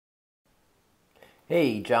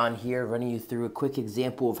Hey, John here, running you through a quick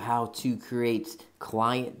example of how to create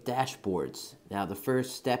client dashboards. Now, the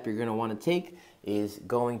first step you're going to want to take is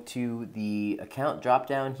going to the account drop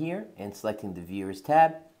down here and selecting the viewers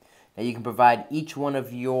tab. Now, you can provide each one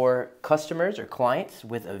of your customers or clients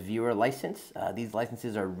with a viewer license. These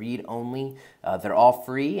licenses are read-only. They're all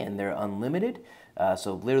free and they're unlimited.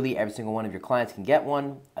 So literally every single one of your clients can get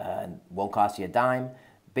one. Won't cost you a dime.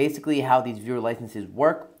 Basically, how these viewer licenses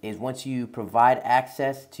work is once you provide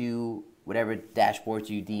access to whatever dashboards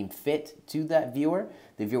you deem fit to that viewer,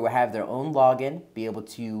 the viewer will have their own login, be able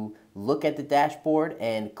to look at the dashboard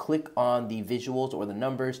and click on the visuals or the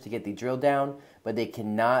numbers to get the drill down, but they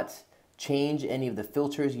cannot change any of the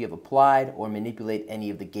filters you have applied or manipulate any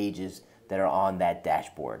of the gauges that are on that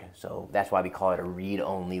dashboard. So that's why we call it a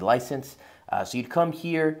read-only license. So you'd come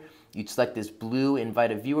here, you'd select this blue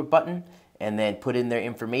Invite a Viewer button, and then put in their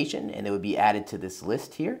information, and it would be added to this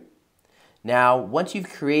list here. Now, once you've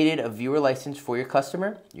created a viewer license for your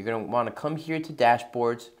customer, you're going to want to come here to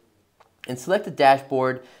Dashboards and select the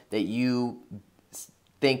dashboard that you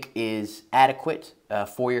think is adequate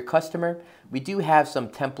for your customer. We do have some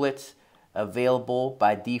templates available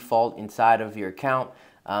by default inside of your account.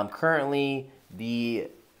 Currently, the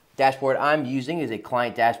dashboard I'm using is a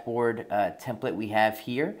client dashboard template we have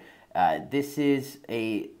here. This is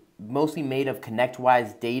mostly made of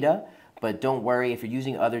ConnectWise data, but don't worry if you're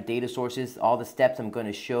using other data sources. All the steps I'm going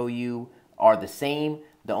to show you are the same.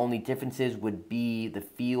 The only differences would be the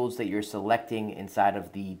fields that you're selecting inside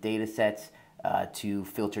of the data sets to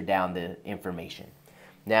filter down the information.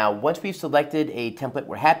 Now, once we've selected a template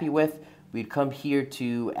we're happy with, we'd come here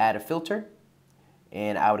to add a filter,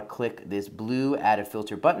 and I would click this blue Add a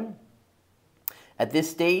Filter button. At this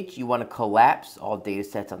stage, you want to collapse all data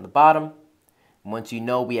sets on the bottom. Once you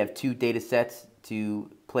know we have two data sets to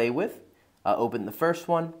play with, I'll open the first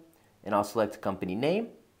one and I'll select company name,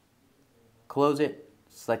 close it,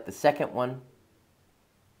 select the second one,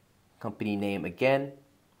 company name again,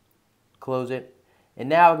 close it, and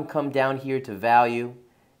now I can come down here to value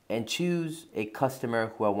and choose a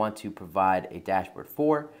customer who I want to provide a dashboard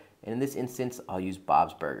for, and in this instance I'll use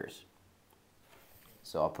Bob's Burgers.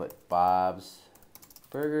 So I'll put Bob's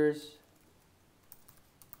Burgers.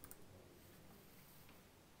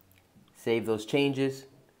 Save those changes,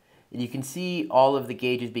 and you can see all of the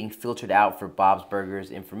gauges being filtered out for Bob's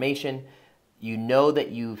Burgers information. You know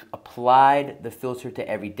that you've applied the filter to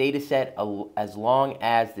every data set as long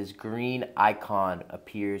as this green icon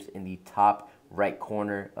appears in the top right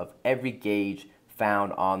corner of every gauge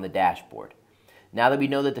found on the dashboard. Now that we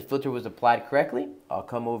know that the filter was applied correctly, I'll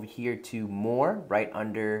come over here to More right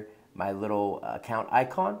under my little account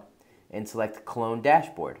icon and select Clone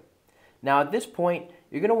Dashboard. Now at this point,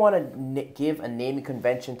 you're going to want to give a naming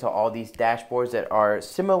convention to all these dashboards that are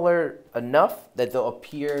similar enough that they'll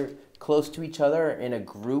appear close to each other in a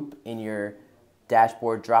group in your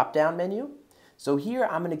dashboard drop-down menu. So here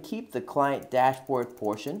I'm going to keep the client dashboard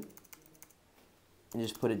portion and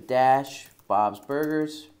just put a dash Bob's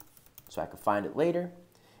Burgers so I can find it later.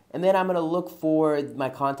 And then I'm going to look for my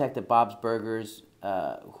contact at Bob's Burgers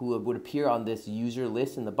who would appear on this user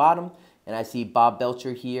list in the bottom. And I see Bob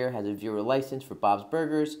Belcher here has a viewer license for Bob's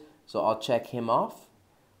Burgers, so I'll check him off.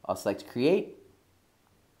 I'll select Create.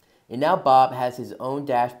 And now Bob has his own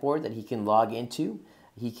dashboard that he can log into.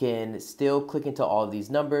 He can still click into all of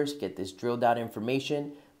these numbers, get this drilled out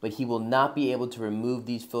information, but he will not be able to remove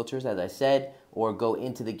these filters, as I said, or go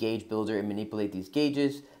into the gauge builder and manipulate these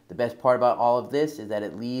gauges. The best part about all of this is that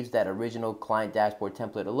it leaves that original client dashboard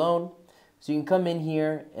template alone. So you can come in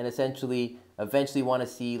here and eventually want to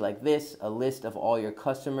see like this, a list of all your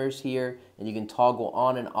customers here, and you can toggle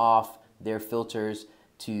on and off their filters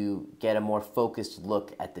to get a more focused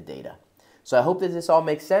look at the data. So I hope that this all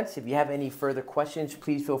makes sense. If you have any further questions,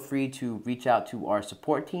 please feel free to reach out to our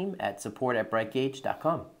support team at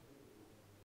support@brightgauge.com.